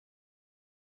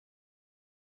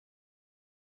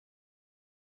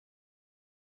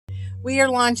we are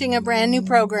launching a brand new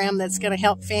program that's going to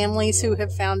help families who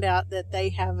have found out that they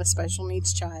have a special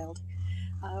needs child.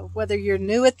 Whether you're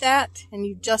new at that and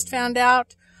you just found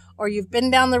out, or you've been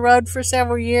down the road for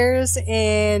several years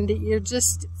and you're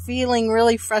just feeling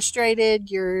really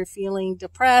frustrated, you're feeling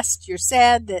depressed, you're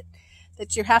sad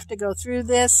that you have to go through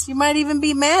this. You might even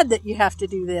be mad that you have to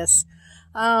do this.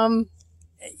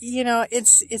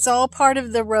 It's all part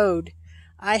of the road.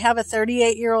 I have a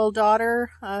 38-year-old daughter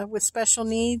with special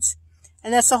needs,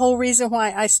 and that's the whole reason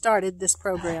why I started this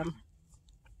program.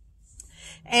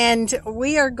 And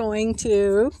we are going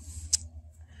to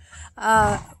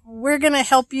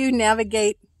help you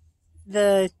navigate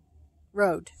the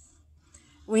road.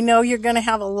 We know you're going to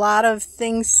have a lot of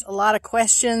things, a lot of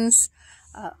questions,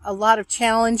 a lot of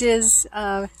challenges.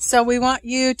 So we want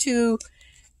you to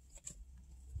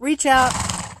reach out,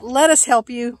 let us help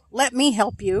you, let me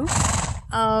help you,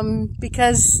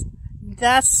 because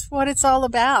that's what it's all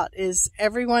about, is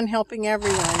everyone helping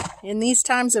everyone. In these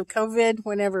times of COVID,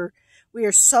 whenever we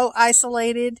are so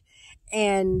isolated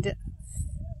and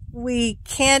we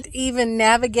can't even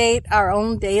navigate our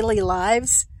own daily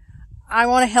lives, I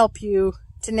want to help you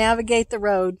to navigate the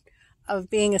road of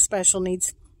being a special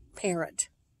needs parent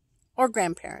or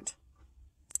grandparent.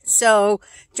 So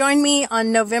join me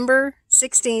on November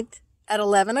 16th at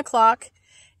 11 o'clock.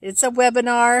 It's a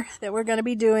webinar that we're going to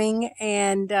be doing,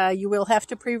 and you will have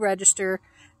to pre-register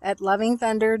at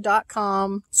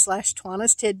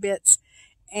lovingthunder.com/Twuana's Tidbits,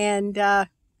 and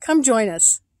come join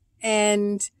us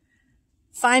and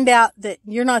find out that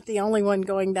you're not the only one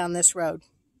going down this road.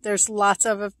 There's lots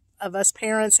of us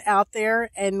parents out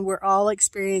there, and we're all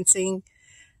experiencing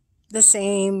the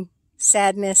same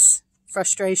sadness,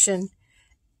 frustration,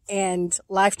 and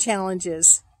life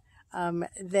challenges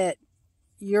that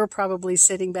you're probably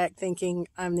sitting back thinking,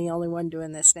 I'm the only one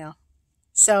doing this now.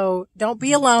 So don't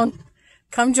be alone.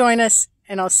 Come join us,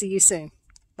 and I'll see you soon.